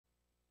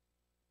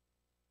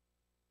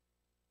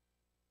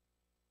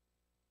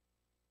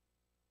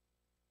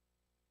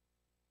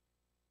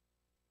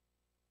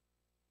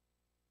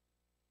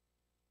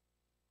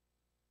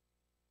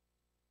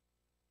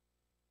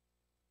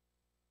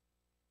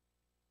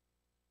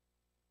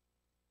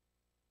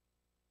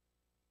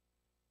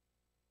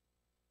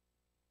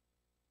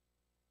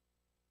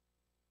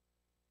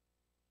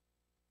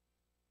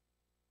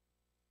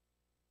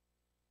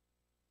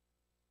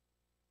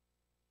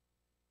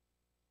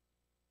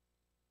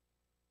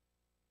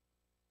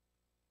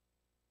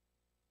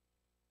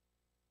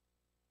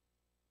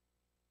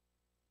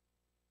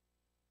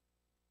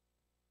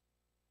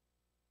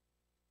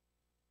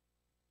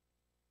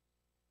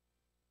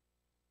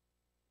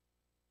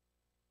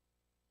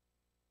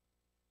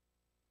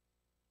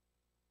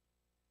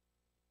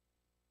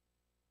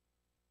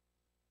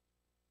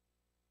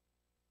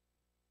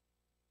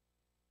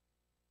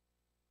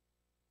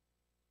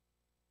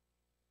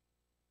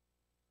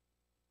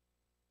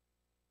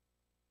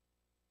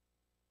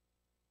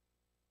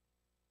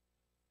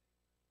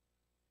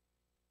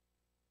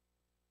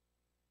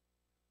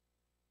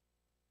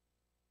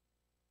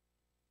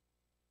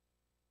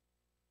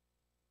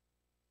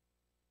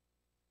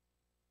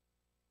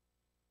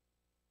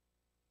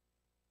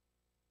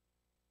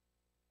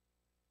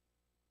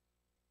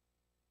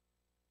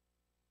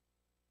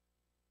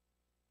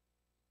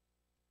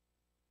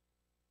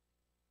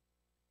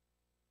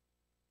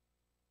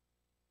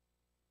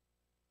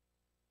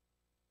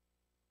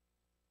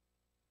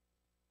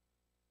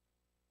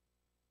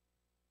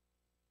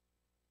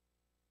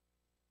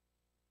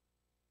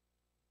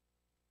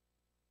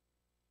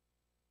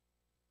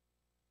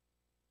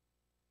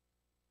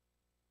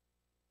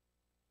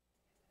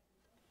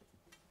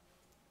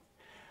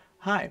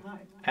Hi,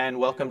 and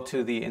welcome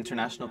to the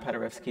International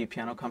Paderewski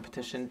Piano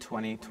Competition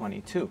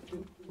 2022.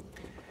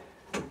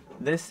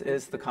 This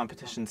is the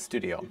competition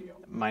studio.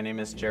 My name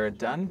is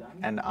Dunn,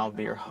 and I'll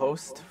be your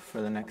host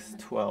for the next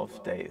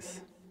 12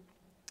 days.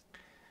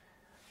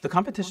 The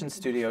competition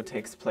studio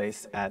takes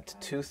place at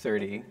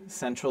 2:30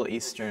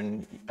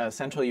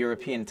 Central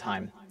European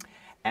Time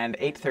and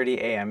 8:30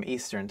 a.m.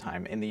 Eastern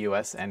Time in the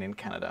US and in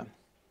Canada.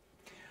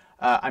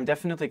 I'm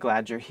definitely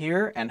glad you're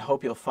here and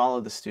hope you'll follow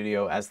the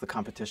studio as the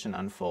competition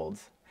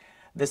unfolds.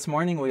 This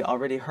morning we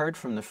already heard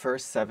from the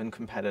first 7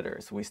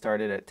 competitors. We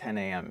started at 10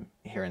 a.m.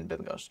 here in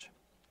Bydgoszcz.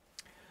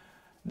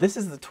 This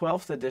is the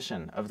 12th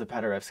edition of the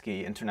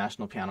Paderewski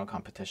International Piano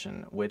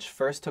Competition, which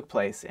first took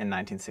place in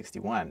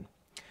 1961.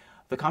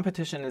 The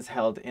competition is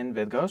held in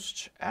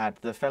Bydgoszcz at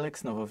the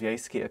Feliks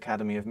Nowowiejski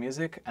Academy of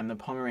Music and the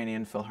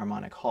Pomeranian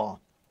Philharmonic Hall.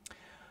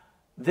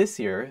 This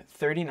year,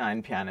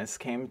 39 pianists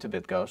came to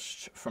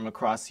Bydgoszcz from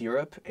across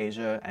Europe,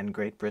 Asia, and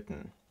Great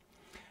Britain.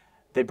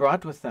 They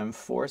brought with them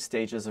 4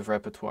 stages of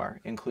repertoire,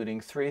 including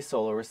 3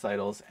 solo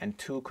recitals and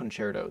 2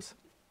 concertos.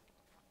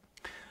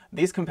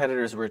 These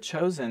competitors were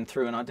chosen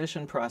through an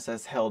audition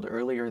process held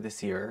earlier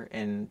this year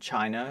in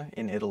China,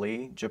 in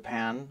Italy,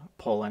 Japan,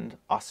 Poland,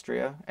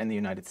 Austria, and the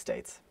United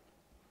States.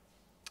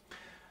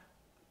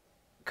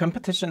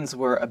 Competitions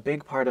were a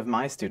big part of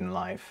my student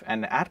life,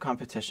 and at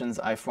competitions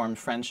I formed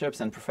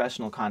friendships and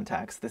professional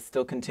contacts that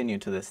still continue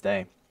to this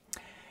day.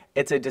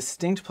 It's a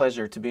distinct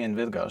pleasure to be in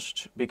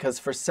Bydgoszcz because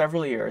for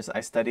several years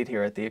I studied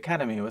here at the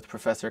Academy with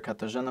Professor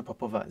Katarzyna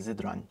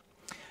Popowa-Zydroń.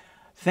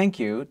 Thank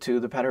you to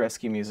the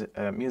Paderewski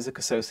Music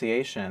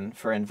Association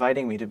for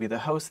inviting me to be the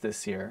host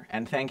this year,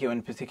 and thank you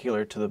in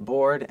particular to the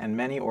board and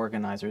many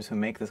organizers who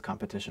make this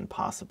competition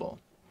possible.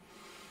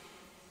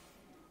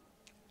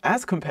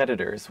 As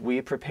competitors,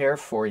 we prepare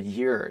for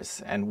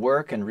years and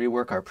work and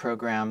rework our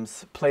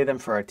programs, play them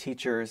for our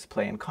teachers,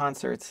 play in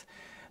concerts.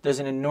 There's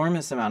an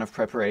enormous amount of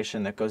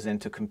preparation that goes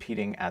into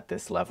competing at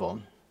this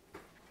level.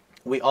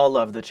 We all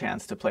love the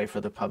chance to play for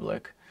the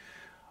public.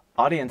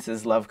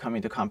 Audiences love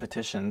coming to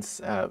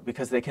competitions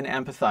because they can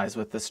empathize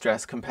with the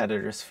stress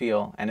competitors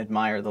feel and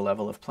admire the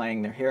level of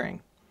playing they're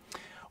hearing.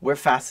 We're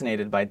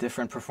fascinated by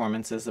different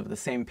performances of the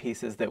same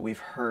pieces that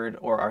we've heard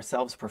or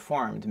ourselves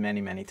performed many,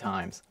 many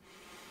times.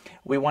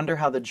 We wonder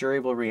how the jury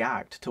will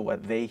react to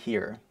what they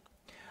hear.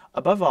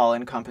 Above all,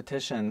 in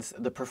competitions,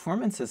 the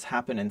performances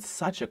happen in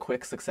such a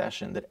quick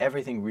succession that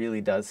everything really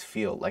does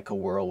feel like a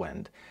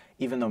whirlwind,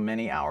 even though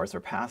many hours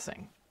are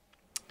passing.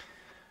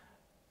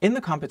 In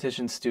the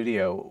competition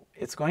studio,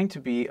 it's going to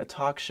be a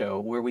talk show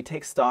where we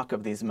take stock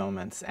of these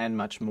moments and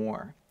much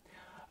more.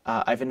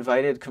 I've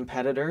invited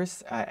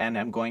competitors and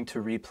I'm going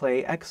to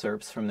replay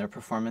excerpts from their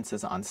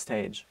performances on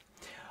stage.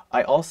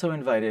 I also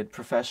invited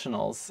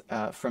professionals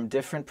from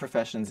different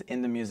professions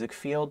in the music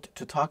field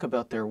to talk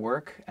about their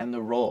work and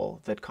the role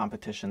that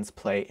competitions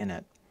play in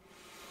it.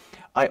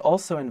 I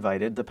also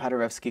invited the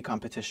Paderewski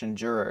competition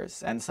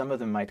jurors, and some of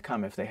them might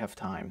come if they have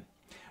time.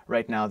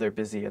 Right now they're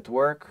busy at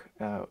work,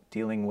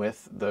 dealing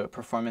with the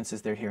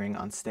performances they're hearing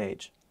on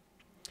stage.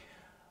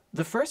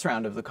 The first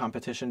round of the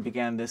competition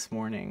began this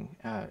morning.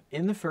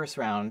 In the first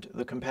round,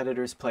 the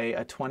competitors play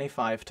a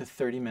 25 to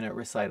 30-minute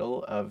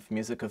recital of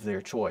music of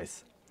their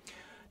choice.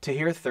 To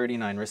hear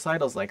 39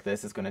 recitals like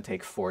this is going to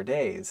take 4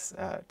 days,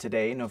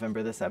 today,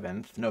 November the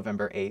 7th,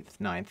 November 8th,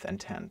 9th, and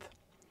 10th.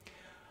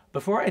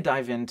 Before I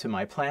dive into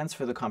my plans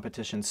for the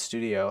competition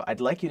studio,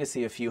 I'd like you to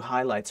see a few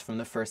highlights from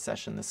the first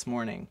session this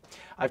morning.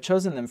 I've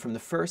chosen them from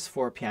the first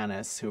 4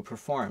 pianists who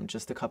performed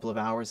just a couple of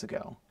hours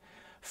ago.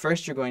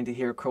 First, you're going to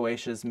hear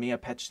Croatia's Mia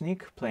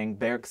Pečnik playing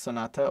Berg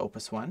Sonata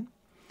Opus 1,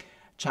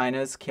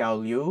 China's Qiao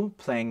Liu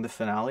playing the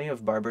finale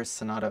of Barber's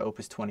Sonata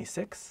Opus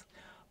 26,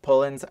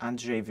 Poland's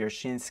Andrzej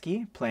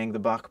Wierszyński playing the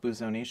Bach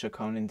Busoni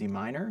Chaconne in D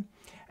minor,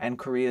 and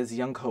Korea's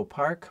Young-Ho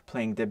Park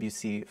playing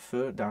Debussy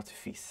Feu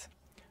d'Artifice.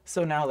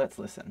 So now let's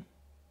listen.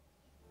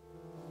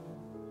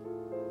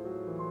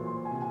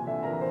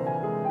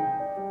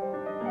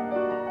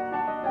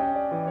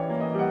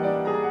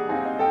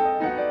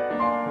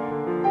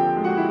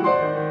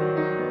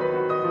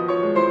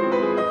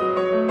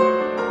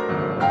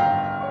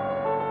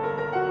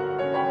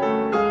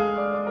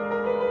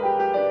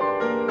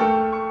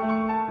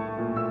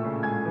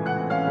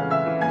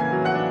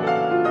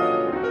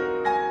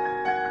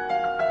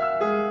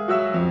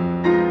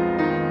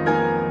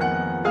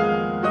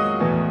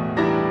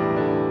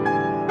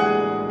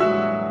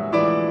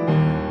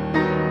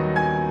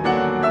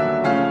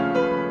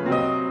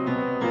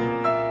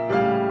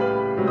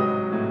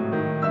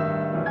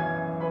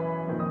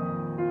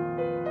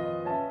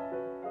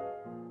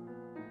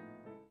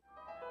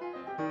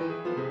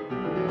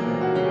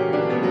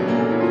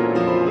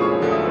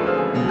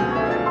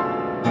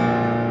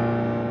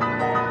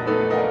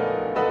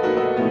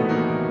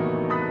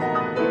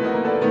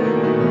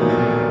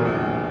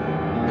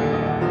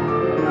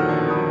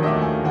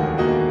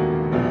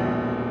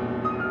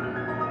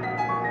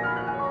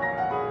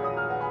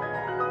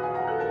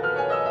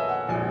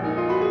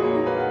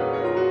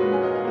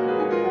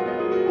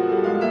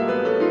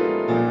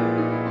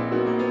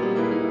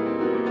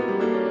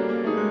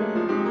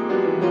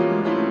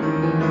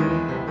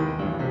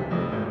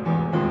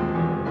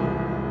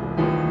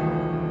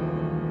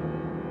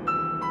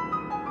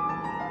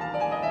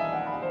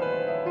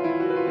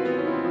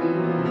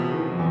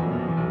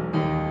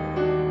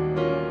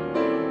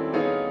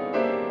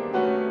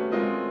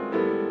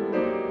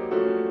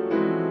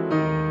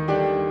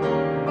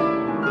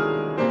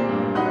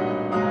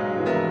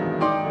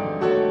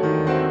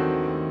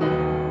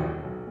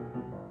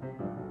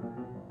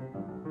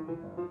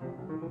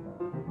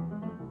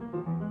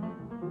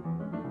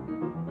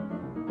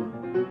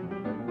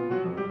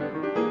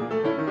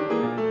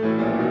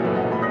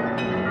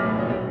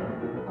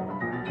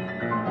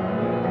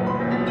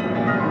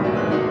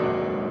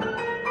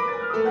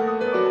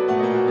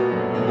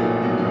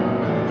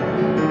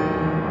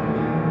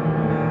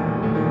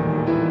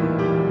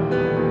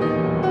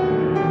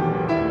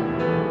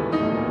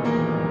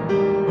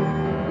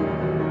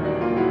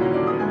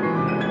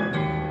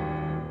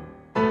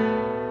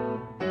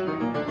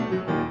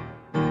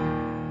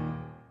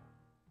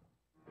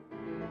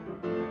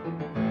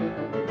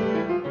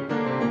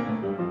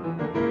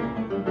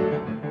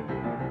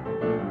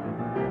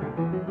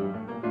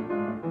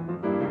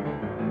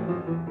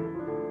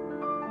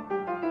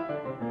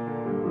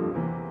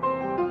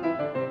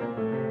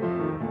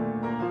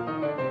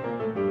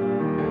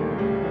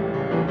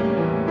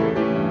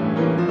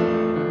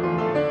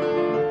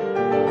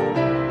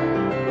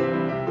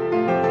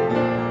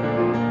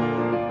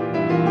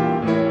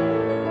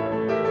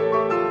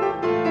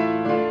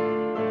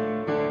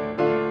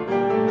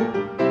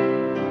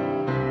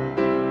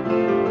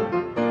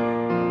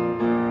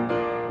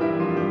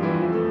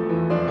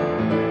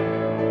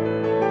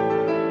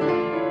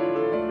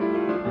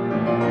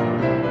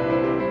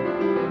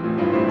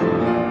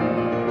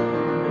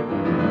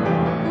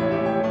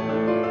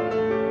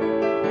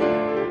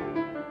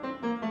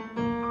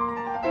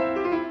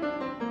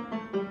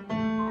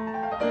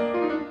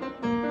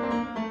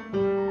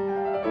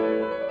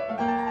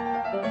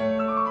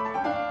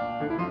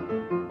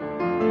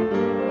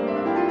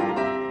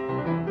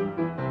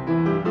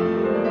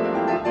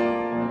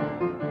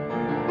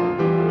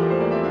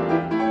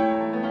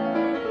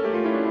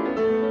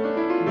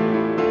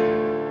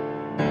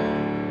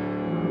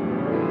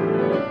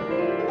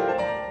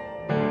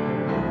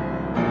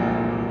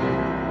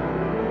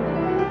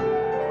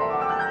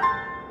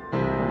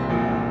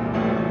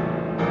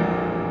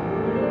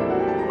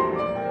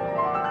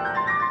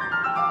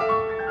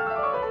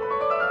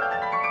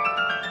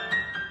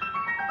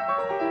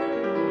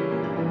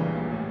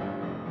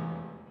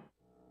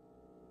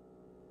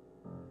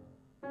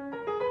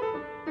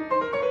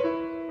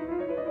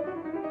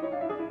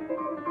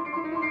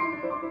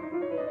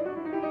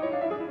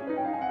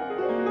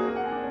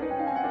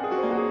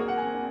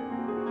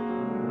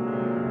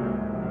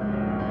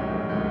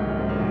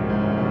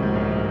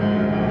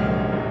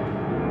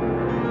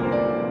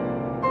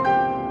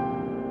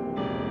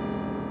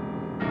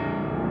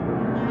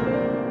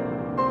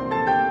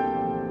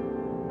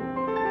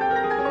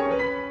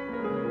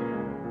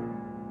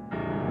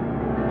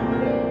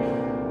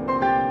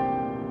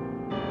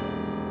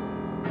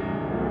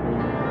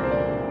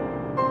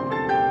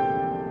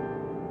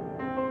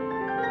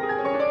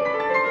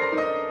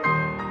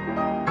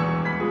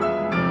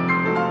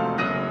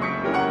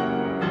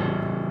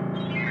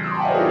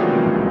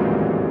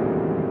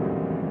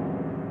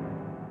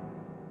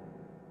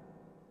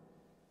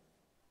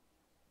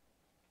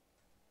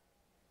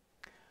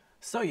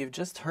 So you've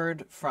just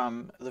heard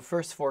from the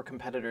first four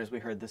competitors we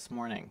heard this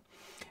morning.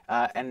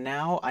 And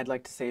now I'd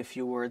like to say a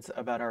few words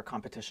about our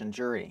competition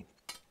jury.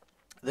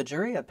 The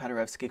jury at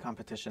Paderewski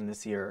competition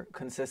this year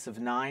consists of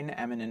 9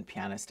 eminent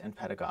pianists and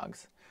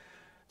pedagogues.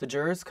 The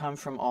jurors come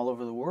from all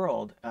over the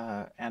world,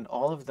 and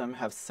all of them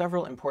have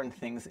several important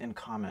things in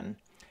common.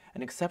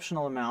 An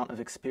exceptional amount of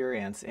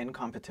experience in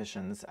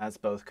competitions as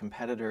both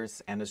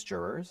competitors and as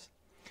jurors,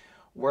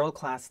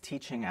 world-class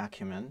teaching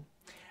acumen,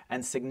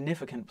 and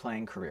significant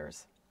playing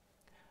careers.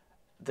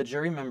 The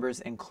jury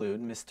members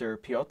include Mr.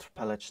 Piotr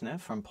Paleczny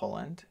from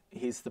Poland.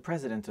 He's the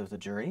president of the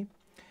jury.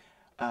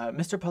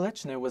 Mr.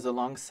 Paleczny was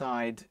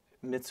alongside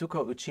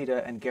Mitsuko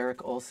Uchida and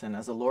Garrick Olsen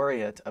as a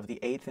laureate of the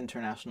 8th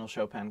International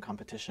Chopin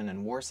Competition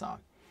in Warsaw.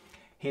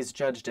 He's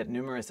judged at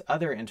numerous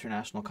other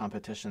international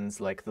competitions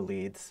like the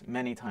Leeds,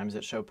 many times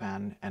at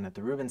Chopin and at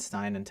the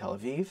Rubinstein in Tel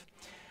Aviv,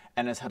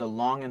 and has had a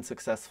long and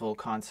successful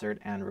concert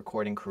and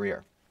recording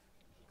career.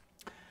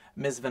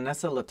 Ms.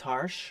 Vanessa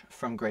Latarche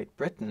from Great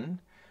Britain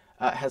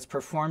has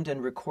performed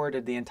and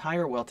recorded the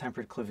entire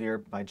Well-Tempered Clavier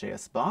by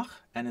J.S. Bach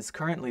and is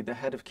currently the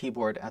head of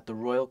keyboard at the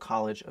Royal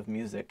College of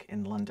Music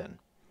in London.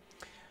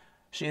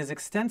 She is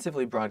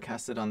extensively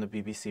broadcasted on the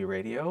BBC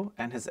radio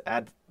and has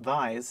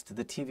advised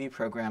the TV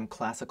program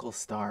Classical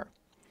Star.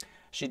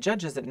 She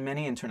judges at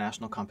many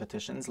international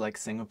competitions like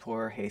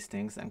Singapore,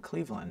 Hastings, and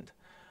Cleveland.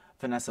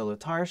 Vanessa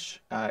Latarche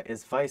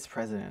is vice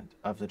president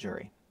of the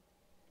jury.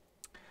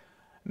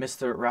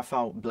 Mr.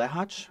 Rafał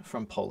Blechacz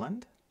from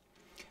Poland.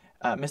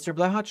 Mr.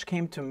 Blechacz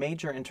came to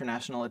major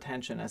international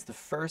attention as the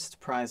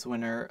first prize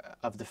winner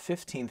of the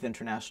 15th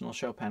International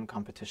Chopin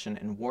Competition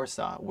in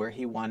Warsaw, where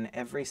he won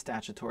every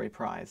statutory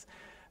prize: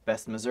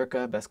 Best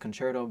Mazurka, Best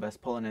Concerto,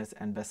 Best Polonaise,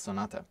 and Best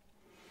Sonata.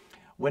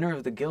 Winner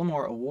of the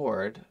Gilmore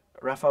Award,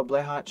 Rafał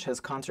Blechacz has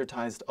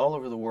concertized all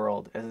over the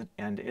world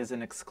and is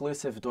an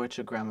exclusive Deutsche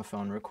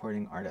Grammophon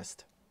recording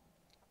artist.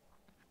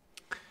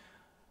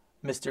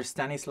 Mr.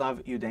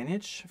 Stanislav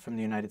Udenich from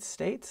the United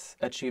States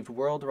achieved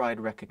worldwide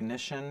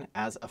recognition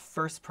as a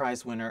first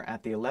prize winner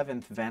at the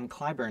 11th Van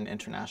Cliburn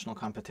International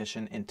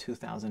Competition in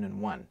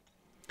 2001.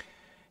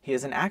 He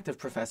is an active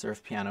professor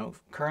of piano,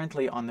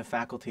 currently on the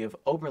faculty of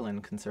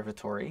Oberlin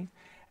Conservatory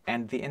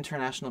and the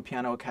International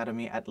Piano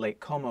Academy at Lake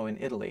Como in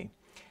Italy.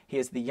 He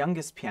is the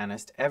youngest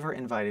pianist ever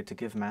invited to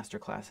give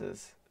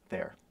masterclasses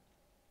there.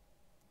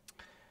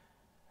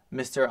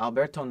 Mr.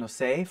 Alberto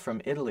Nosei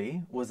from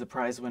Italy was a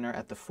prize winner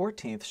at the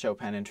 14th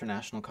Chopin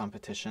International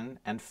Competition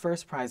and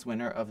first prize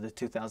winner of the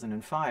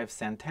 2005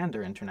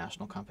 Santander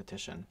International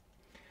Competition.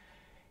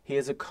 He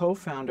is a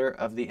co-founder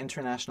of the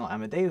International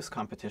Amadeus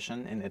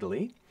Competition in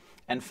Italy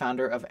and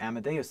founder of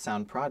Amadeus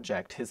Sound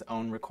Project, his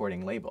own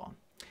recording label.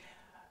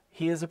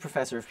 He is a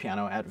professor of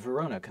piano at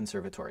Verona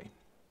Conservatory.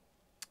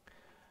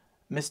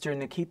 Mr.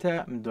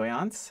 Nikita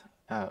Mdoyants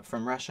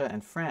from Russia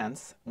and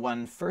France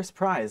won first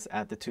prize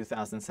at the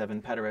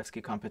 2007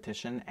 Paderewski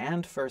competition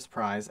and first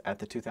prize at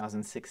the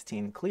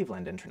 2016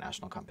 Cleveland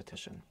International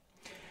Competition.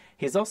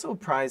 He is also a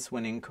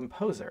prize-winning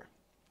composer.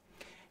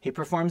 He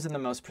performs in the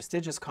most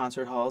prestigious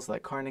concert halls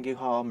like Carnegie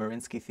Hall,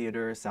 Mariinsky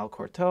Theater, Salle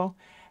Courtauld,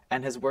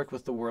 and has worked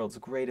with the world's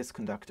greatest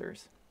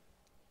conductors.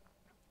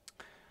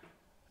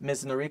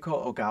 Ms.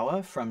 Noriko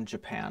Ogawa from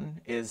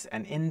Japan is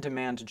an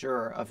in-demand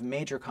juror of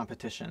major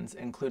competitions,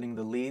 including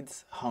the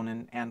Leeds,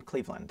 Honan, and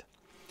Cleveland.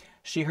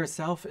 She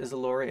herself is a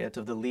laureate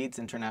of the Leeds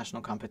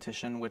International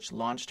Competition, which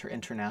launched her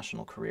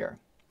international career.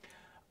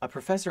 A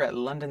professor at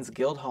London's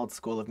Guildhall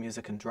School of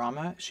Music and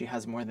Drama, she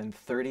has more than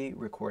 30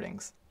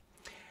 recordings.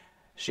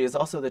 She is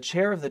also the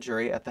chair of the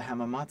jury at the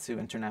Hamamatsu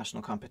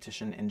International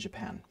Competition in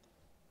Japan.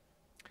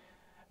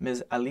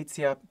 Ms.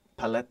 Alicja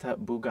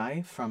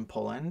Paleta-Bugaj from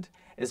Poland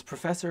is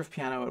professor of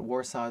piano at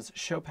Warsaw's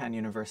Chopin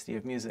University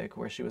of Music,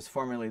 where she was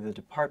formerly the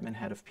department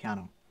head of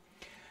piano.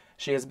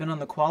 She has been on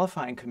the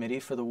qualifying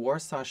committee for the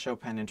Warsaw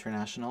Chopin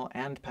International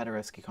and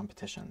Paderewski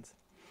competitions.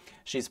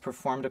 She's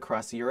performed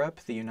across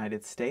Europe, the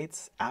United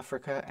States,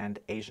 Africa, and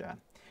Asia,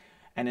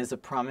 and is a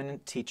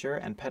prominent teacher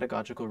and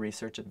pedagogical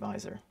research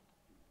advisor.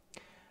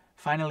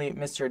 Finally,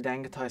 Mr.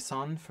 Dang Thai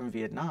Son from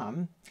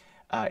Vietnam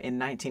in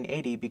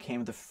 1980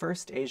 became the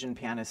first Asian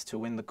pianist to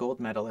win the gold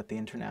medal at the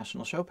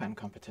International Chopin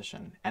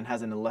competition and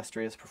has an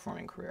illustrious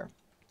performing career.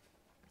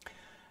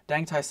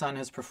 Dang Thai Son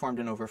has performed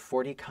in over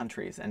 40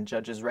 countries and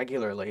judges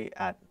regularly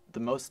at the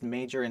most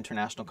major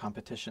international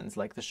competitions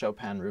like the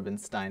Chopin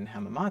Rubinstein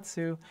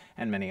Hamamatsu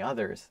and many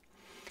others.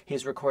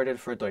 He's recorded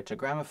for Deutsche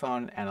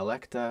Grammophon and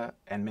Elektra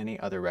and many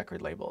other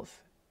record labels.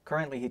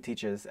 Currently he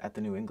teaches at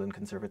the New England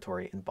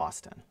Conservatory in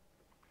Boston.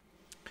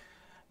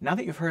 Now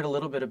that you've heard a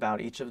little bit about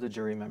each of the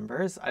jury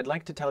members, I'd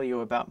like to tell you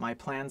about my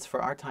plans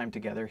for our time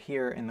together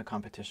here in the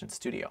competition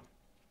studio.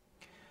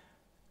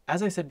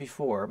 As I said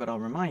before, but I'll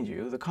remind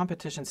you, the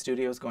competition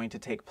studio is going to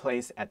take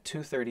place at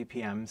 2:30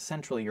 p.m.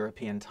 Central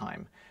European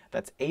Time.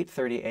 That's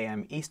 8:30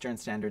 a.m. Eastern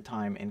Standard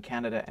Time in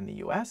Canada and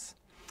the US,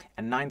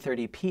 and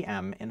 9:30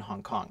 p.m. in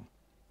Hong Kong.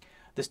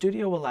 The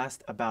studio will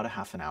last about a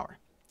half an hour.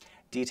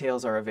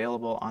 Details are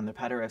available on the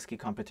Paderewski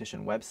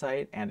competition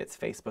website and its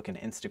Facebook and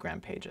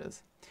Instagram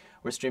pages.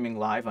 We're streaming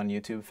live on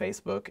YouTube,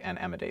 Facebook, and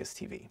Amadeus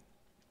TV.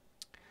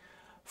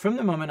 From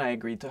the moment I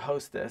agreed to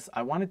host this,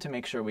 I wanted to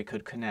make sure we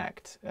could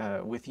connect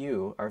with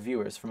you, our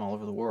viewers from all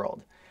over the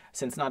world,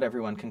 since not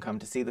everyone can come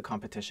to see the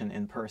competition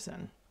in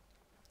person.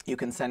 You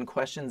can send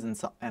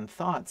questions and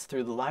thoughts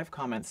through the live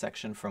comment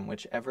section from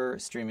whichever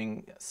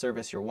streaming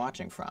service you're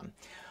watching from.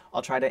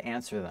 I'll try to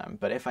answer them,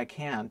 but if I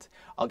can't,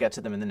 I'll get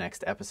to them in the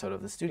next episode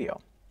of the studio.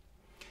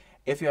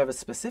 If you have a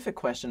specific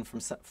question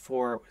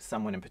for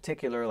someone in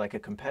particular, like a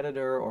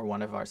competitor or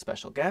one of our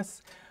special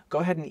guests, go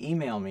ahead and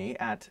email me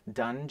at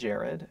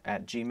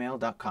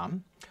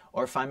dunnjared@gmail.com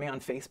or find me on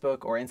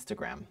Facebook or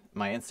Instagram.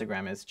 My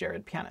Instagram is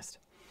Jared Pianist.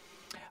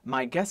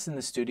 My guests in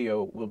the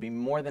studio will be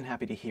more than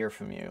happy to hear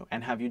from you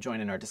and have you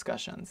join in our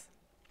discussions.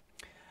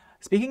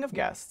 Speaking of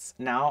guests,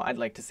 now I'd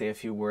like to say a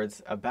few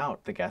words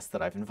about the guests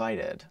that I've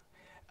invited.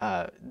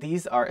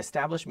 These are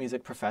established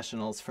music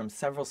professionals from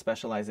several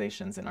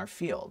specializations in our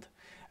field.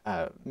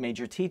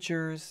 Major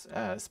teachers,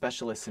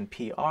 specialists in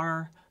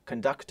PR,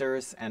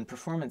 conductors, and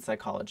performance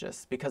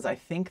psychologists, because I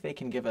think they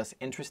can give us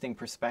interesting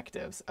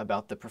perspectives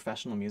about the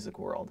professional music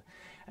world,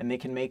 and they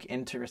can make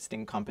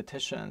interesting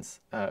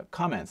comments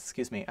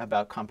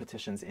about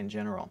competitions in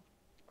general.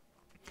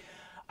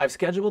 I've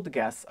scheduled the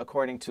guests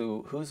according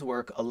to whose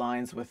work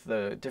aligns with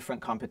the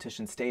different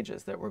competition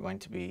stages that we're going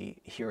to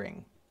be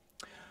hearing.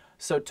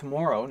 So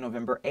tomorrow,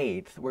 November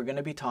 8th, we're going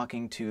to be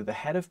talking to the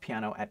head of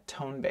piano at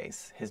Tone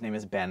Bass. His name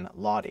is Ben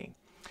Lottie.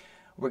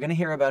 We're going to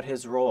hear about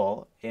his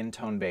role in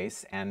Tone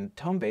Bass and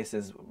Tone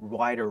Bass's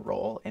wider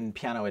role in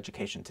piano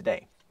education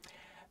today.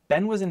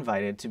 Ben was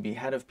invited to be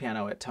head of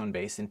piano at Tone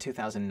Bass in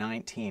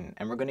 2019,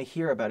 and we're going to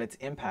hear about its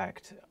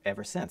impact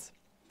ever since.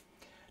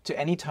 To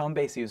any Tone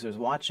Bass users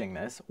watching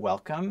this,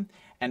 welcome,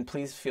 and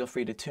please feel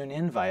free to tune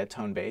in via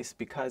Tone Bass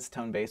because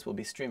Tone Bass will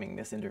be streaming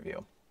this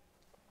interview.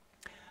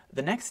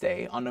 The next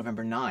day, on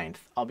November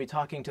 9th, I'll be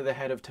talking to the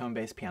head of Tone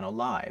Bass Piano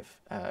Live,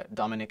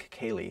 Dominic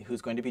Cayley,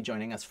 who's going to be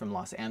joining us from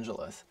Los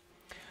Angeles.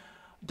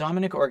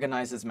 Dominic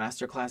organizes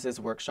masterclasses,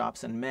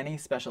 workshops, and many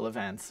special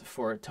events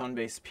for Tone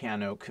Bass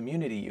piano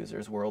community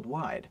users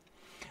worldwide.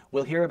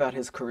 We'll hear about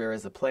his career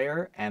as a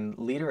player and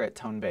leader at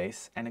Tone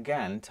Bass, and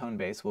again, Tone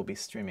Bass will be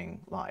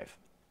streaming live.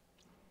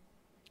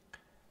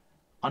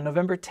 On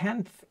November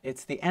 10th,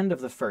 it's the end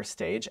of the first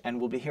stage, and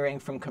we'll be hearing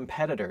from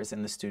competitors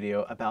in the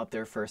studio about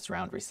their first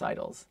round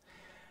recitals.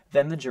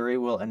 Then the jury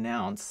will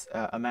announce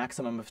a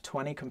maximum of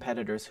 20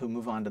 competitors who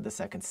move on to the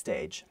second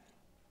stage.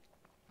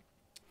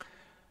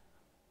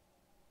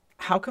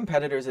 How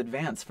competitors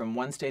advance from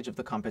one stage of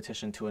the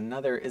competition to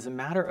another is a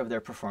matter of their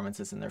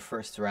performances in their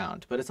first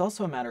round, but it's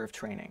also a matter of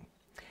training.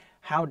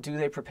 How do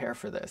they prepare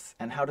for this,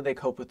 and how do they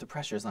cope with the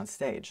pressures on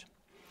stage?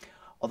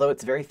 Although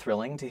it's very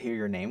thrilling to hear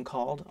your name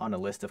called on a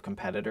list of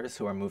competitors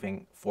who are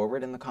moving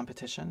forward in the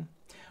competition,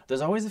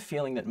 there's always a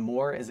feeling that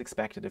more is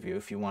expected of you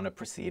if you want to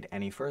proceed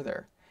any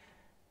further.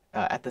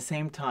 At the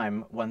same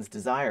time, one's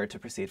desire to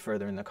proceed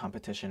further in the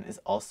competition is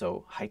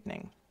also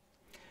heightening.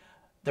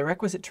 The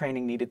requisite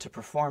training needed to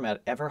perform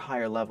at ever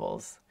higher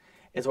levels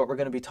is what we're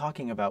going to be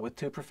talking about with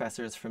two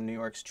professors from New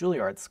York's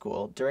Juilliard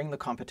School during the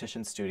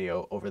competition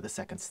studio over the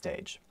second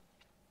stage.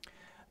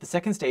 The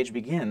second stage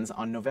begins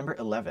on November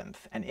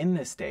 11th, and in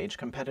this stage,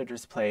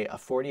 competitors play a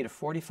 40 to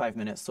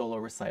 45-minute solo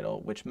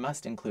recital, which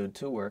must include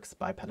two works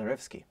by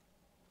Paderewski.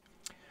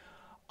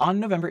 On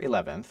November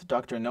 11th,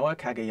 Dr. Noah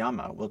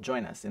Kageyama will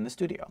join us in the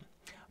studio.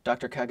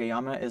 Dr.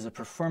 Kageyama is a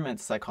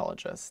performance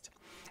psychologist,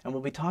 and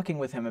we'll be talking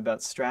with him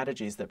about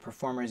strategies that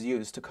performers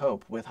use to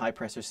cope with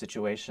high-pressure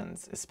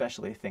situations,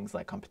 especially things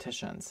like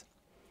competitions.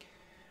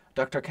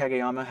 Dr.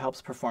 Kageyama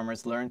helps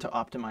performers learn to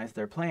optimize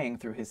their playing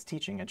through his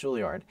teaching at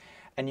Juilliard,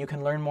 and you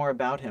can learn more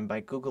about him by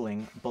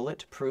Googling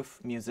Bulletproof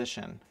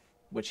Musician,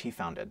 which he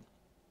founded.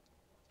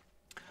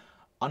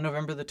 On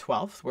November the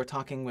 12th, we're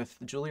talking with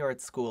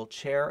Juilliard School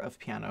Chair of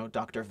Piano,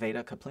 Dr.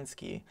 Veda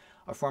Kaplinski,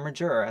 a former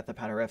juror at the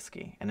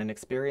Paderewski and an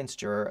experienced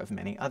juror of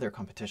many other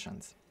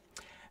competitions.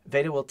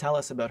 Veda will tell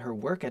us about her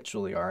work at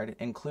Juilliard,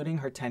 including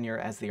her tenure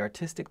as the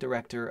artistic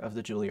director of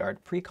the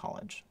Juilliard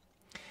Pre-College.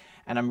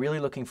 And I'm really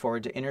looking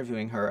forward to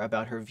interviewing her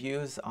about her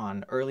views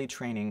on early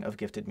training of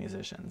gifted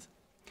musicians.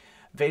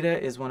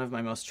 Veda is one of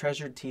my most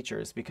treasured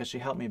teachers because she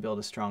helped me build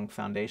a strong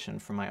foundation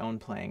for my own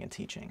playing and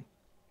teaching.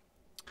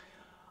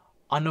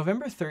 On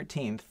November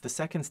 13th, the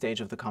second stage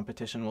of the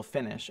competition will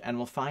finish, and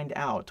we'll find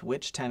out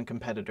which 10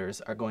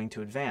 competitors are going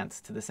to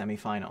advance to the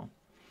semifinal.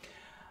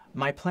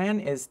 My plan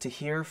is to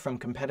hear from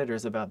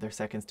competitors about their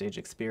second stage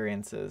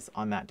experiences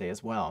on that day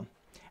as well.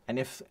 And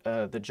if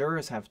the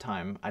jurors have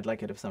time, I'd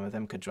like it if some of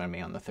them could join me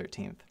on the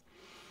 13th.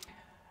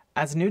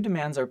 As new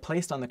demands are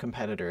placed on the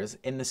competitors,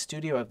 in the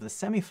studio of the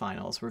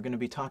semifinals, we're going to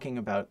be talking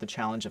about the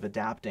challenge of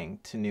adapting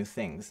to new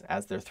things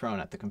as they're thrown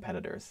at the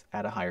competitors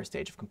at a higher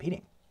stage of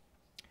competing.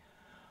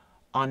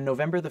 On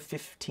November the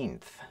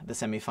 15th, the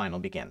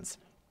semifinal begins.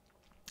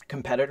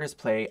 Competitors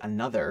play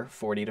another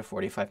 40 to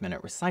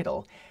 45-minute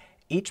recital,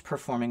 each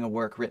performing a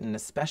work written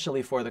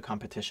especially for the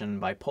competition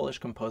by Polish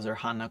composer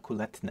Hanna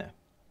Kuletny.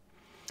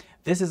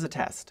 This is a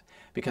test,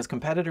 because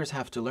competitors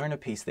have to learn a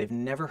piece they've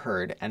never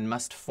heard and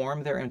must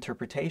form their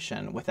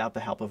interpretation without the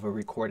help of a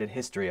recorded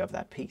history of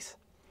that piece.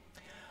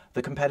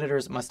 The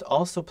competitors must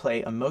also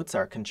play a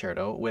Mozart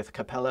concerto with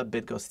Capella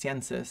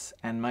Bydgoszcz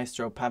and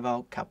Maestro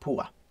Paweł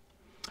Kapua.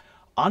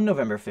 On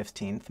November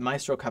 15th,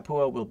 Maestro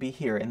Kapua will be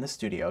here in the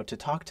studio to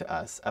talk to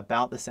us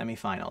about the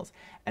semifinals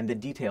and the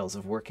details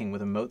of working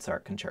with a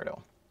Mozart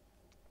concerto.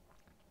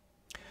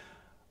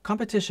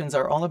 Competitions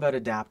are all about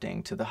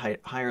adapting to the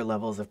higher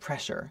levels of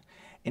pressure.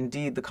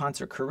 Indeed, the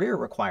concert career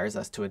requires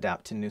us to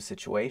adapt to new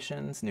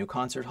situations, new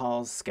concert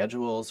halls,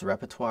 schedules,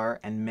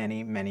 repertoire, and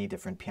many, many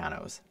different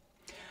pianos.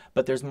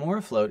 But there's more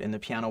afloat in the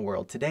piano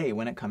world today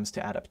when it comes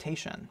to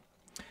adaptation.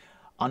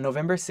 On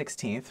November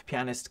 16th,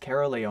 pianist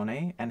Carol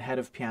Leone and head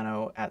of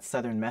piano at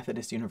Southern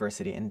Methodist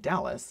University in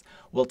Dallas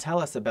will tell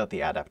us about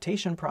the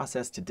adaptation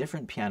process to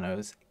different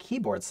pianos,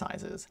 keyboard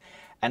sizes,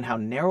 and how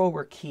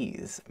narrower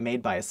keys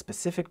made by a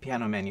specific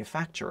piano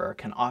manufacturer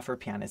can offer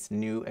pianists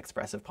new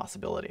expressive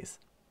possibilities.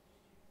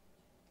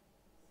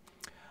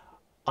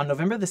 On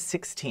November the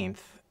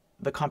 16th,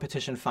 the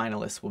competition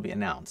finalists will be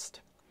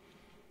announced.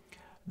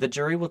 The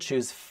jury will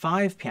choose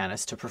 5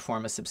 pianists to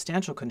perform a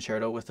substantial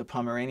concerto with the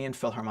Pomeranian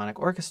Philharmonic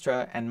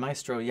Orchestra and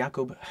Maestro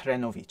Jakub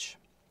Hrenowicz.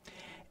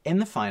 In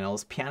the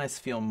finals, pianists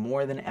feel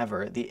more than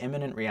ever the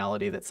imminent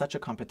reality that such a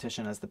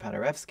competition as the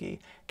Paderewski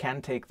can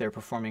take their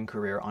performing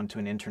career onto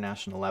an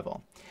international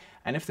level.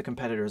 And if the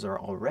competitors are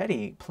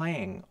already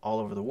playing all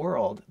over the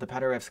world, the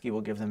Paderewski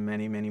will give them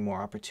many, many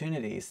more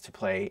opportunities to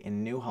play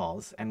in new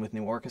halls and with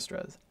new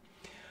orchestras.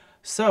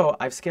 So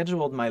I've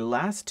scheduled my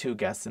last 2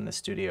 guests in the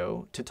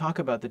studio to talk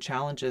about the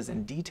challenges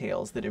and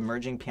details that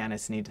emerging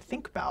pianists need to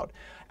think about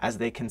as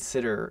they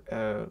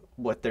consider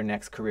what their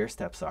next career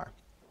steps are.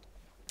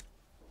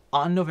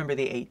 On November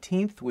the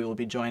 18th, we will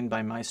be joined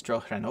by Maestro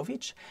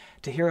Hrenowicz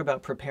to hear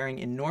about preparing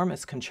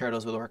enormous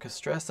concertos with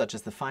orchestra, such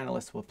as the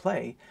finalists will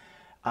play,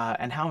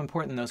 and how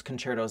important those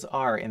concertos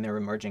are in their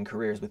emerging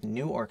careers with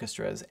new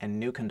orchestras and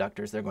new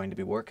conductors they're going to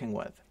be working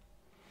with.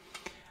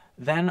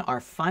 Then our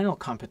final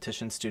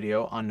competition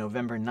studio on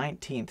November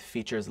 19th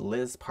features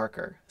Liz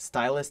Parker,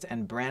 stylist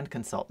and brand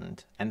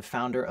consultant and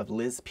founder of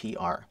Liz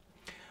PR.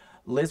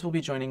 Liz will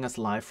be joining us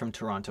live from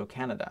Toronto,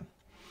 Canada.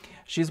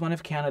 She's one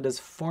of Canada's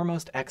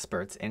foremost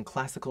experts in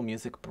classical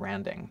music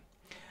branding.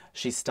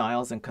 She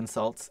styles and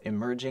consults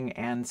emerging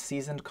and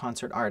seasoned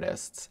concert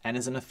artists and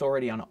is an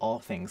authority on all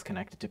things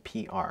connected to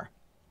PR.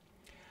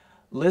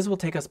 Liz will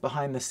take us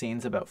behind the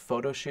scenes about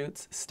photo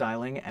shoots,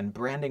 styling, and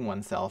branding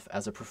oneself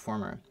as a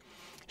performer.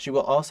 She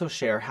will also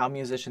share how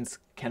musicians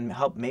can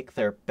help make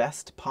their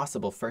best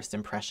possible first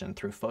impression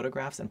through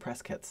photographs and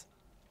press kits.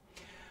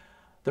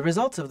 The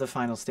results of the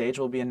final stage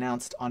will be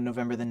announced on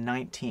November the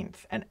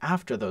 19th, and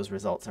after those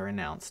results are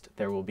announced,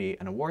 there will be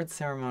an awards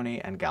ceremony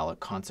and gala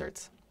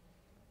concerts.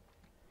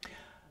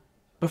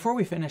 Before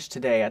we finish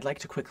today, I'd like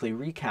to quickly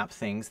recap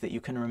things that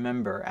you can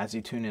remember as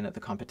you tune in at the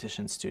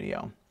competition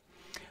studio.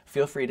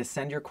 Feel free to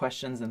send your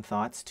questions and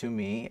thoughts to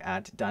me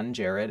at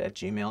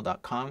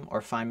dunnjared@gmail.com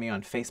or find me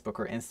on Facebook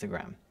or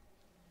Instagram.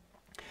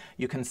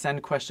 You can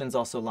send questions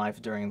also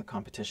live during the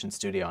competition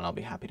studio and I'll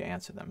be happy to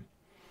answer them.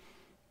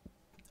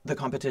 The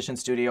competition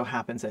studio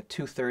happens at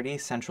 2:30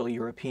 Central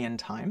European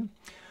Time.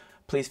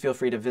 Please feel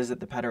free to visit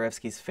the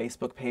Paderewski's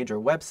Facebook page or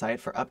website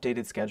for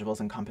updated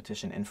schedules and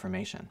competition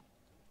information.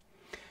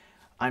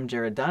 I'm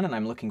Jared Dunn, and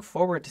I'm looking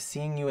forward to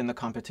seeing you in the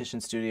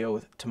competition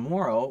studio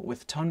tomorrow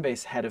with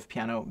Tonebase head of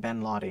piano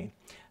Ben Lottie.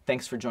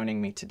 Thanks for joining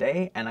me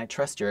today, and I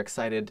trust you're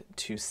excited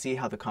to see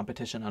how the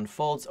competition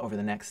unfolds over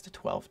the next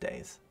 12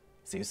 days.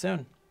 See you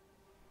soon.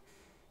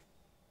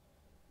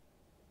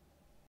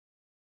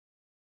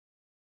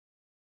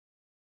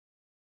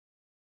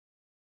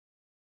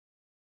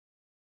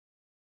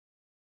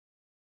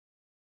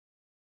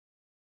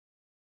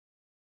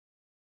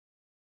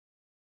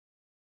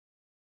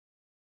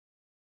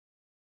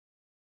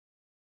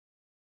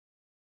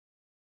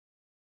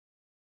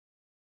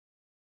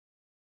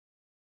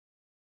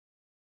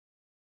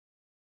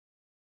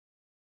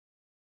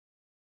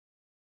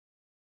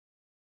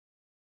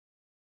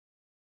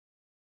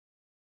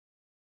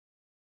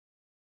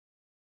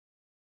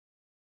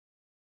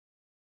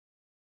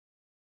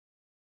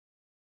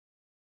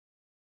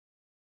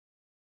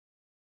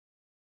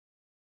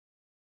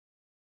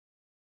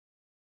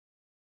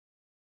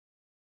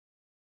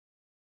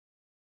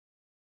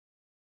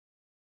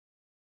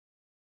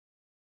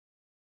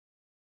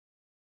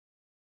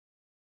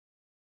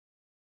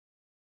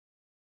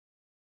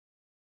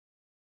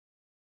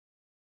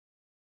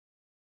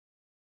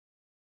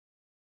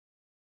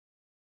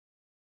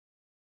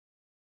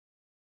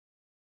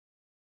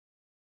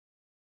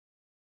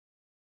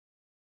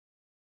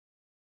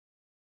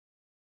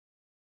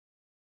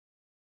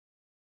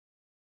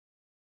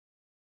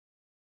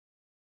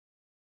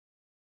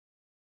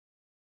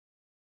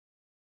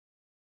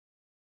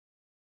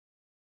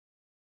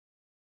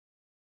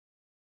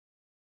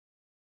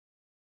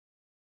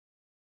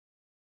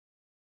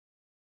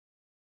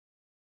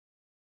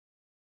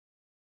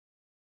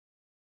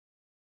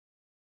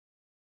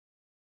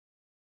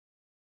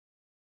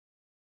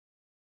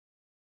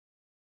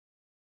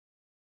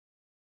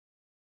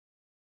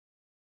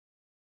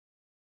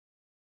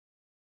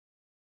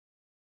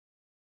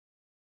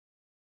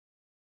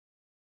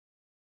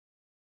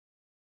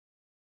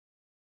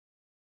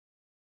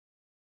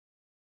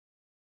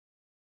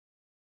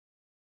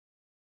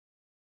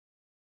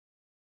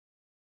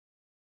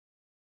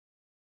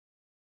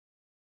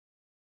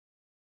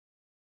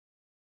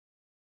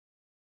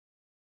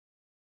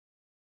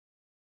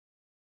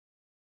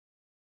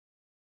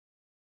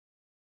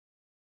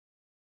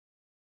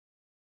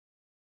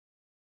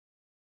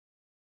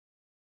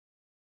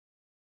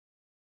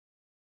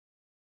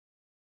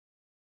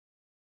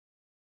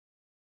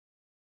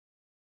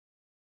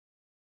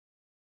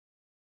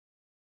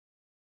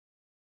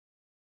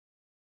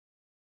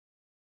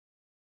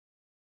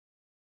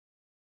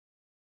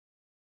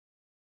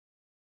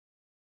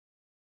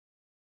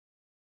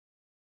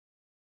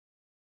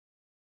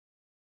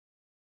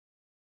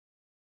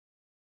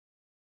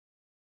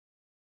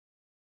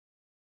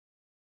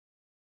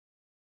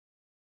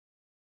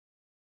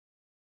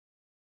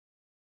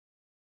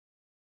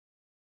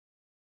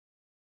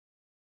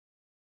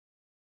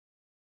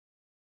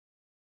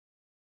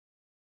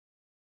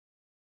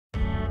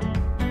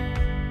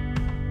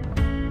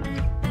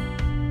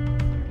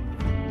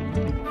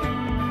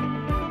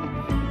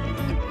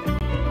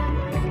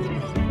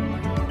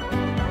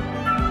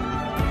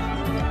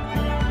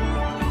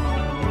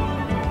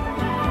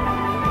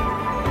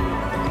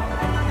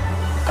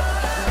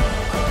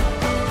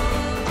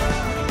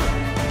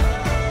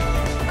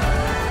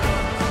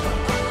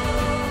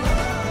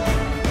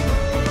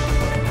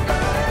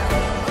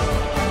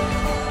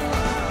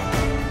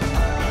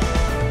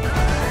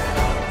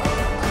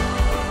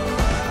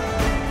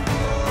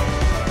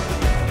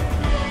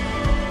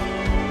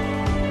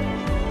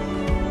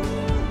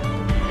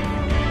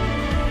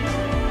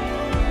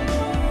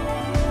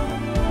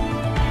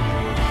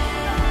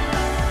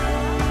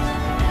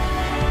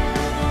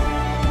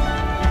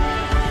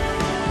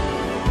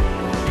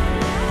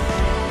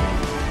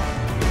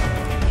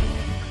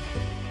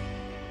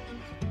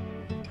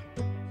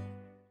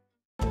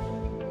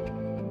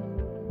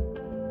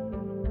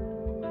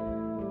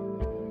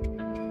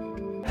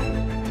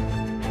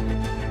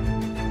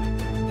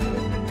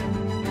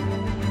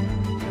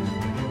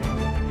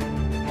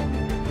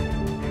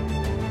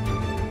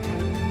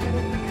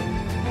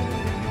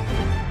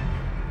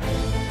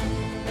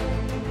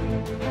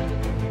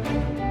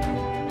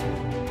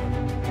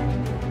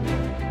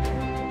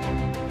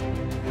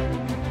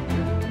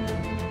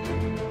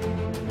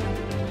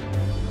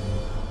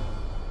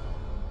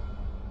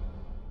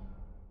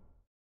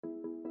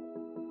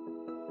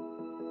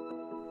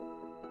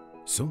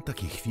 Są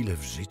takie chwile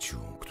w życiu,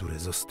 które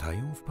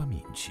zostają w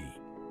pamięci.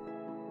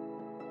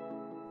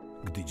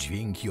 Gdy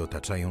dźwięki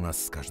otaczają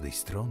nas z każdej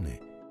strony,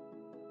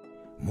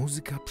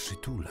 muzyka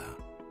przytula.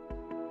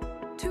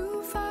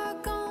 Too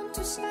far gone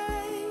to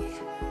stay,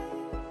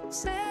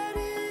 said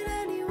it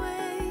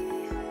anyway.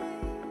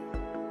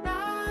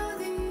 Now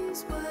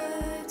these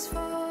words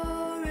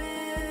forever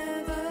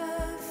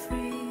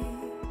free.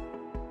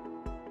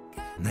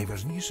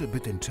 Najważniejsze, by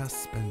ten czas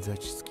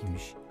spędzać z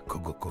kimś,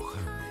 kogo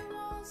kochamy,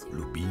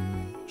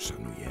 lubimy,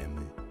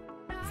 szanujemy,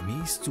 w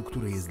miejscu,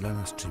 które jest dla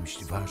nas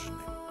czymś ważnym,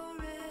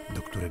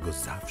 do którego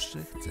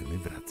zawsze chcemy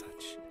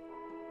wracać.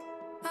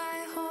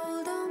 I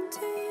hold on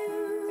to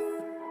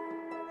you.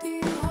 Do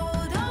you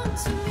hold on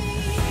to me?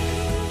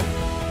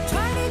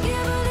 Try to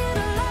give a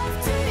little love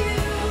to you,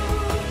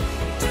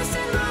 just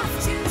enough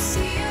to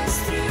see us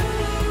through.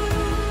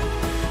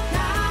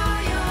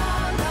 Now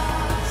you're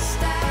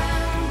lost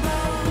and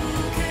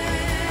broken.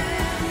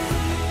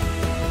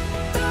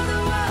 Though the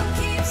world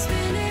keeps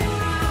spinning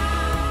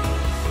round,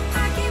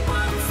 I keep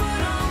one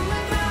foot on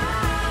the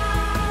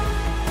ground.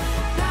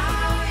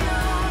 Now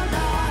you're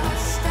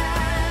lost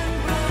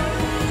and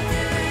broken.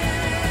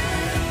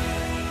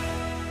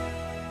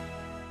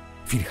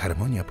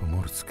 Filharmonia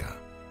Pomorska.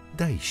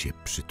 Daj się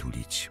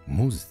przytulić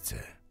muzyce.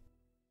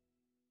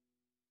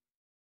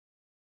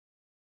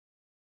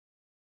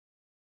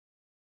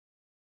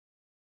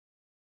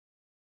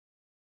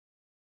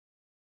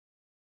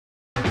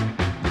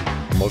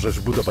 Możesz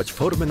budować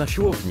formy na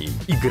siłowni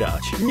i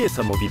grać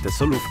niesamowite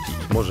solówki.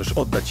 Możesz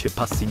oddać się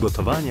pasji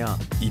gotowania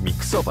i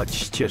miksować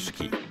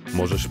ścieżki.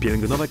 Możesz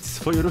pielęgnować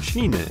swoje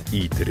rośliny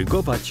i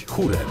dyrygować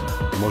chórem.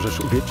 Możesz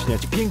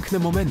uwieczniać piękne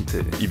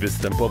momenty i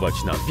występować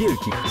na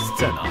wielkich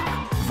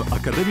scenach. W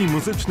Akademii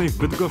Muzycznej w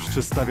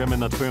Bydgoszczy stawiamy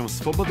na Twoją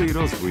swobodę i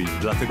rozwój,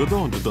 dlatego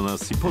dołącz do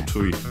nas i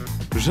poczuj,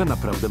 że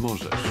naprawdę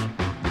możesz.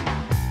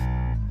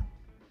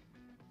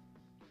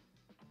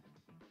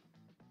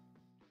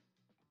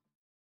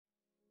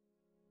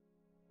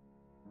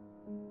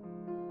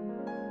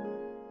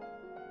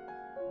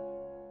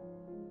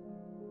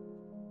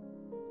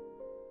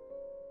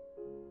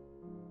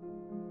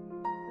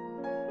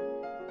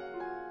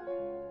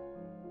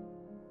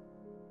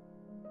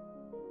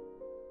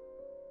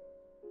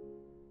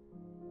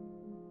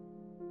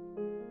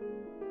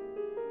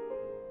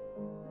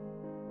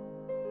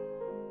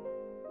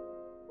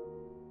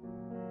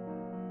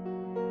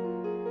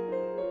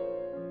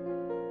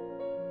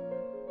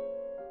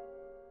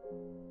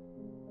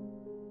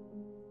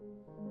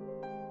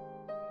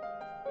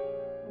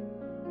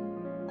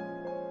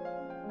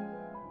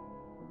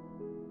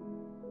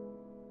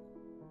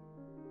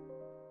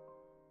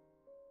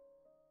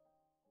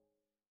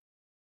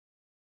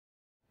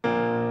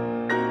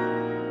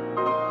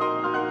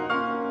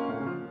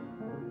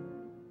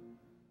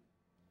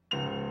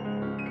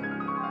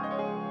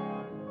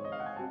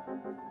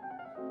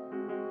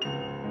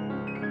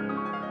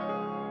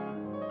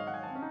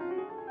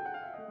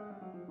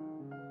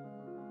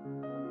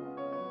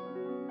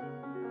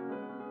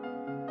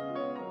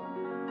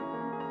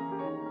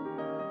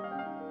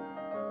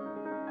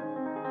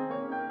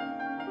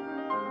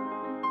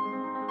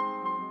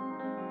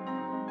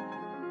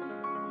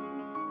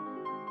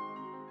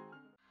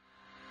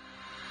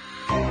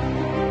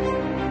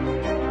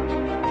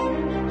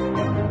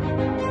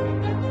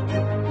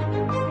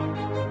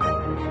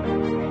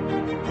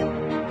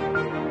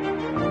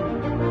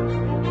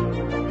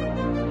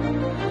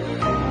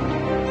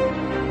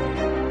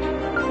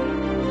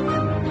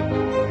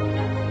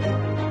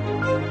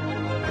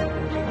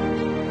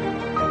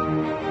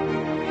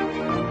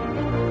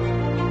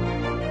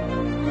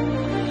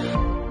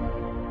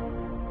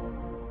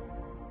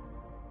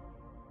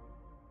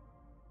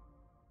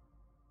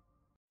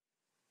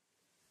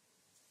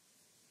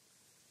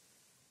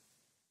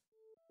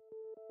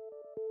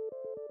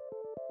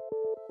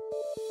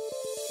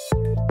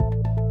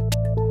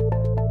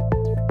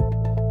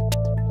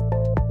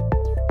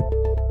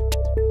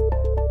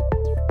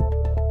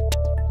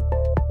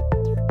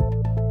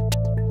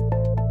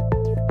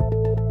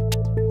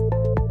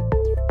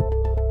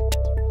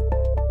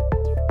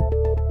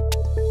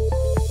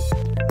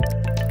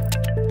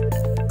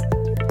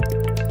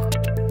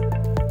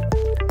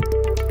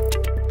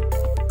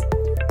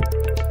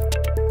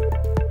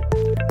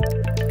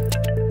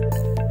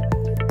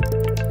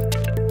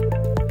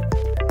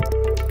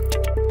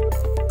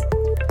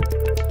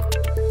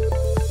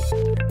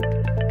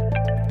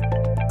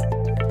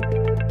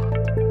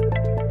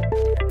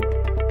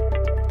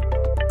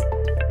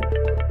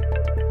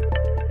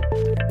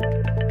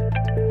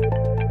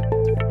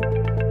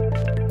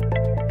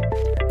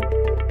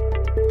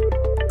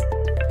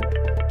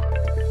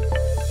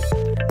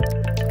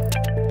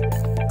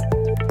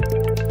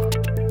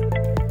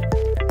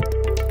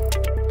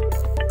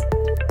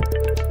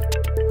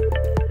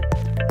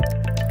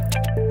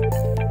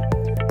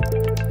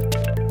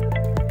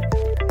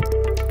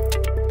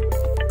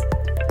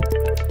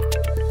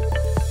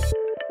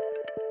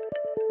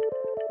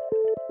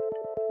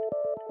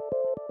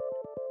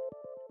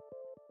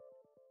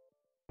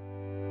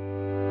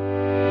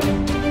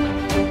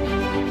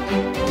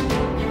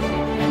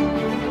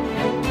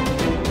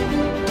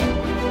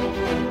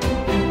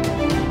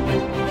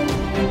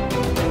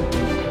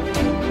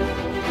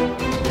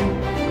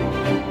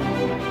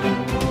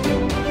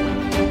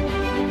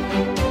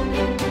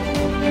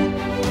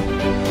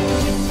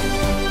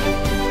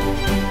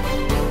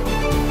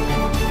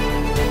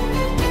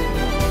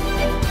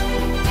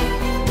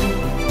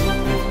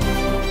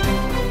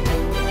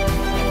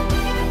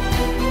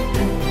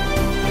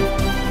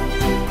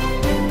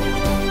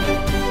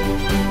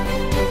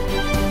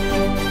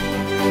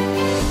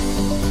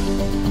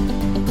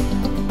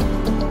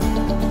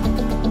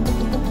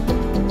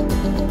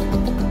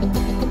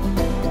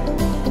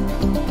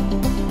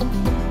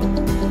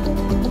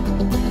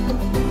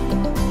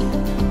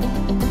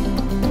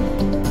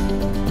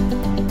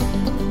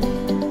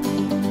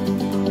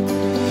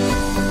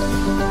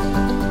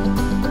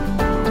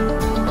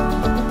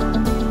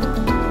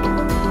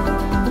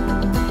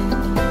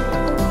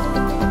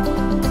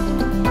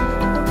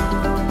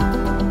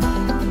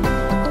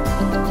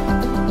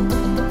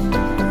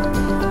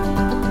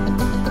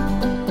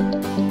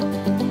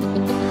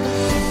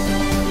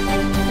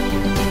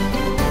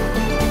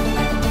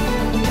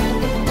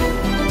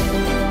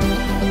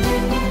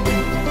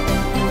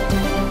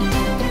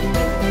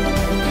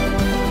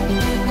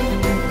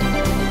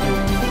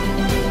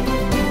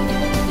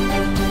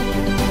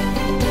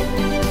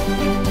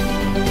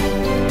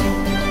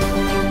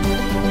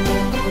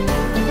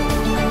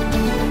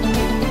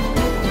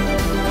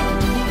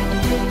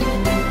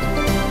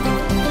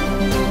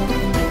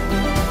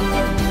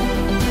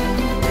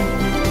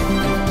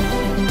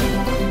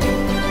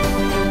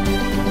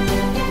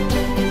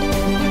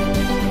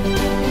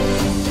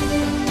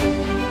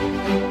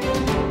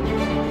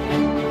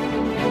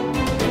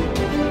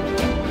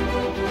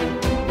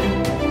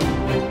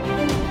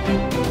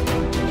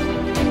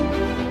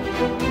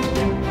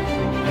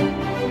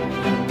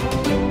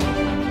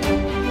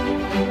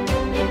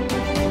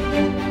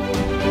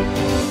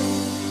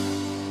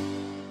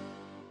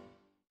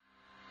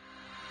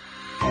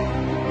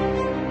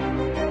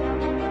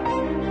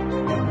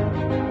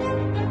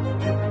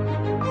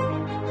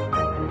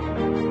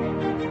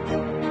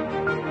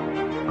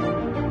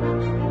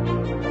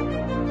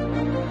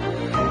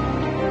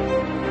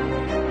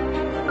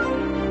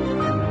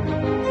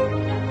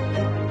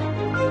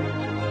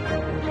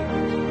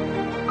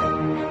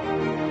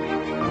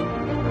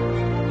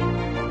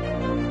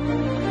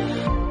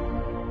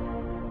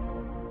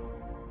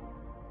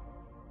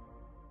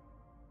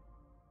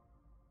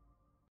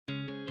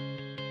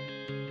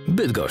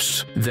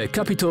 Bydgoszcz, the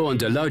capital and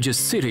the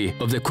largest city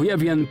of the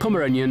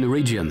Kujawian-Pomeranian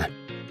region.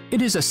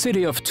 It is a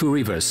city of two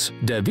rivers,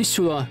 the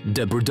Vistula,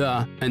 the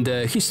Duda, and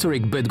the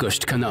historic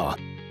Bydgoszcz Canal.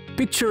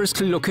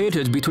 Picturesquely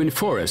located between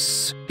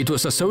forests, it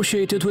was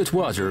associated with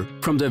water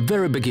from the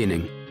very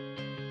beginning.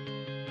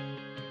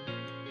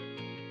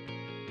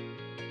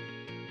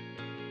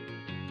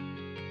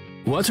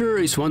 Water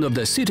is one of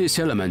the city's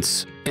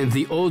elements, and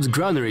the old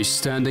granaries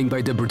standing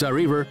by the Duda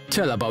River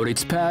tell about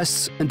its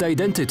past and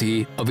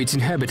identity of its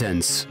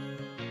inhabitants.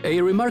 A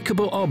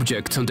remarkable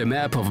object on the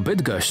map of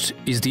Bydgoszcz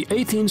is the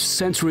 18th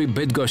century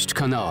Bydgoszcz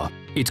Canal.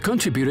 It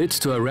contributed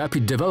to a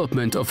rapid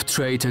development of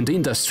trade and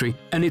industry,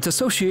 and it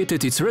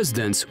associated its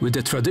residents with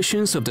the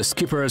traditions of the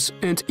skippers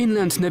and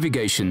inland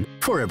navigation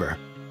forever.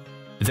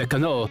 The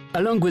canal,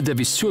 along with the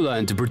Vistula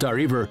and Duda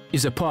River,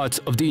 is a part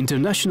of the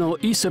international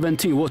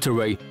E17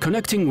 waterway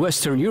connecting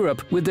Western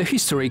Europe with the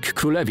historic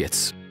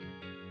Królewiec.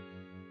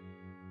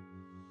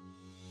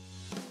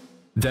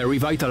 The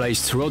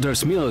revitalized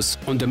Roder's Mills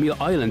on the Mill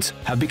Island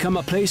have become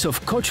a place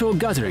of cultural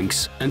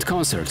gatherings and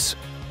concerts.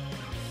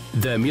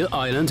 The Mill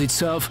Island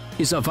itself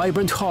is a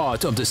vibrant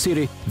heart of the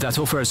city that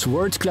offers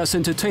world-class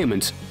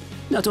entertainment,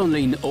 not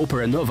only in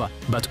opera nova,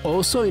 but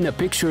also in a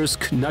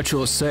picturesque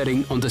natural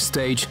setting on the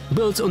stage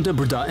built on the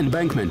Duda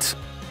embankment.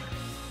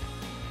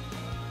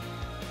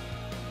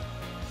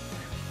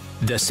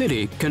 The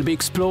city can be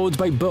explored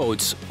by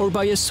boats or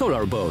by a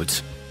solar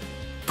boat.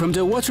 From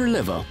the water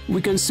level,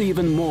 we can see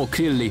even more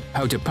clearly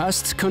how the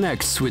past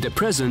connects with the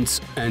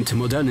present and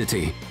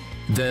modernity.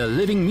 The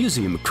living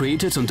museum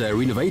created on the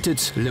renovated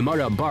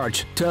Lemara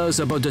barge tells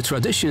about the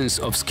traditions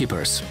of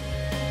skippers.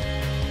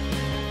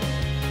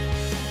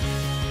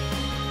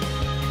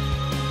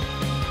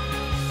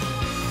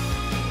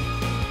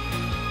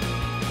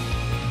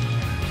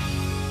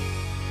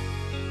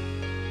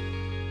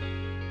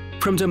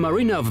 From the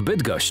marina of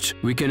Bydgoszcz,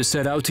 we can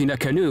set out in a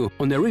canoe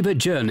on a river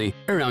journey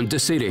around the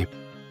city.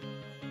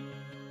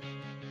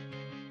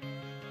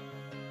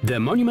 The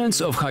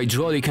monuments of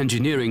hydraulic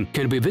engineering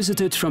can be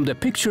visited from the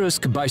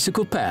picturesque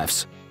bicycle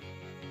paths.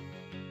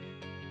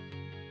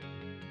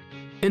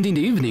 And in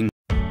the evening,